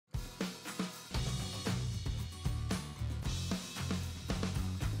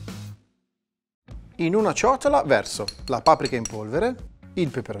In una ciotola verso la paprika in polvere, il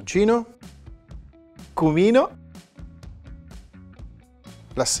peperoncino, cumino,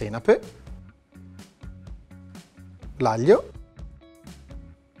 la senape, l'aglio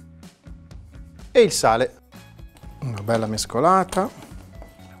e il sale. Una bella mescolata.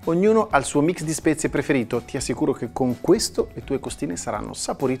 Ognuno ha il suo mix di spezie preferito. Ti assicuro che con questo le tue costine saranno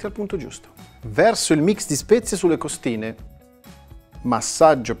saporite al punto giusto. Verso il mix di spezie sulle costine.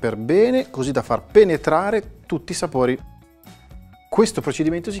 Massaggio per bene, così da far penetrare tutti i sapori. Questo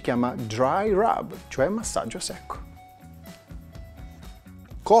procedimento si chiama dry rub, cioè massaggio a secco.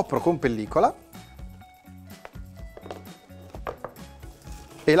 Copro con pellicola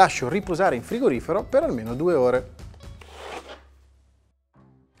e lascio riposare in frigorifero per almeno 2 ore.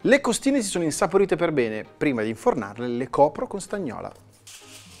 Le costine si sono insaporite per bene. Prima di infornarle le copro con stagnola.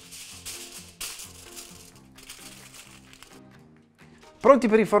 Pronti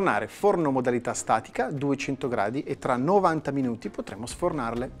per infornare, forno modalità statica, 200 gradi e tra 90 minuti potremo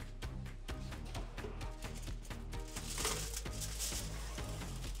sfornarle.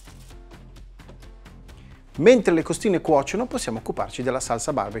 Mentre le costine cuociono possiamo occuparci della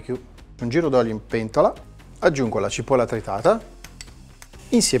salsa barbecue. Un giro d'olio in pentola, aggiungo la cipolla tritata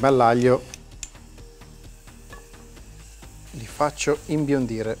insieme all'aglio. Li faccio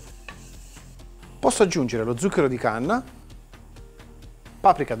imbiondire. Posso aggiungere lo zucchero di canna,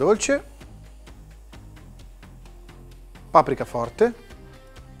 paprika dolce, paprika forte,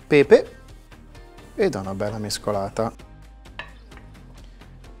 pepe e do una bella mescolata.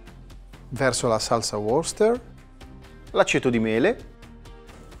 Verso la salsa Worcester, l'aceto di mele,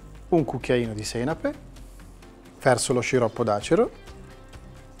 un cucchiaino di senape, verso lo sciroppo d'acero.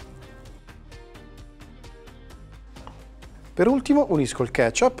 Per ultimo unisco il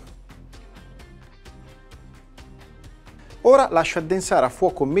ketchup. Ora lascio addensare a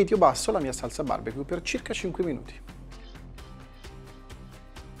fuoco medio-basso la mia salsa barbecue per circa 5 minuti.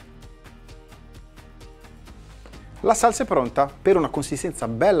 La salsa è pronta. Per una consistenza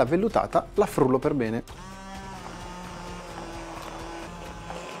bella vellutata la frullo per bene.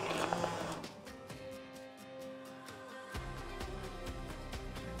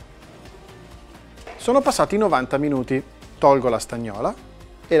 Sono passati 90 minuti. Tolgo la stagnola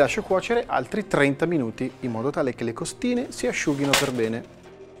e lascio cuocere altri 30 minuti in modo tale che le costine si asciughino per bene.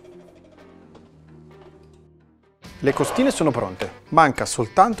 Le costine sono pronte, manca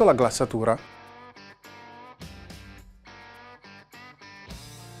soltanto la glassatura.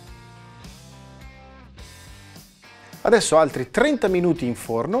 Adesso altri 30 minuti in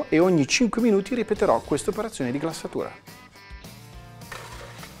forno e ogni 5 minuti ripeterò questa operazione di glassatura.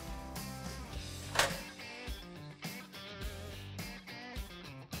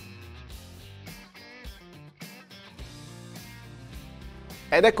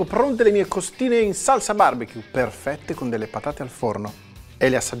 Ed ecco pronte le mie costine in salsa barbecue, perfette con delle patate al forno. E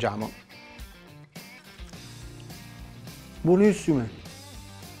le assaggiamo. Buonissime!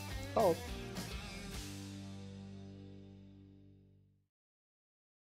 Oh.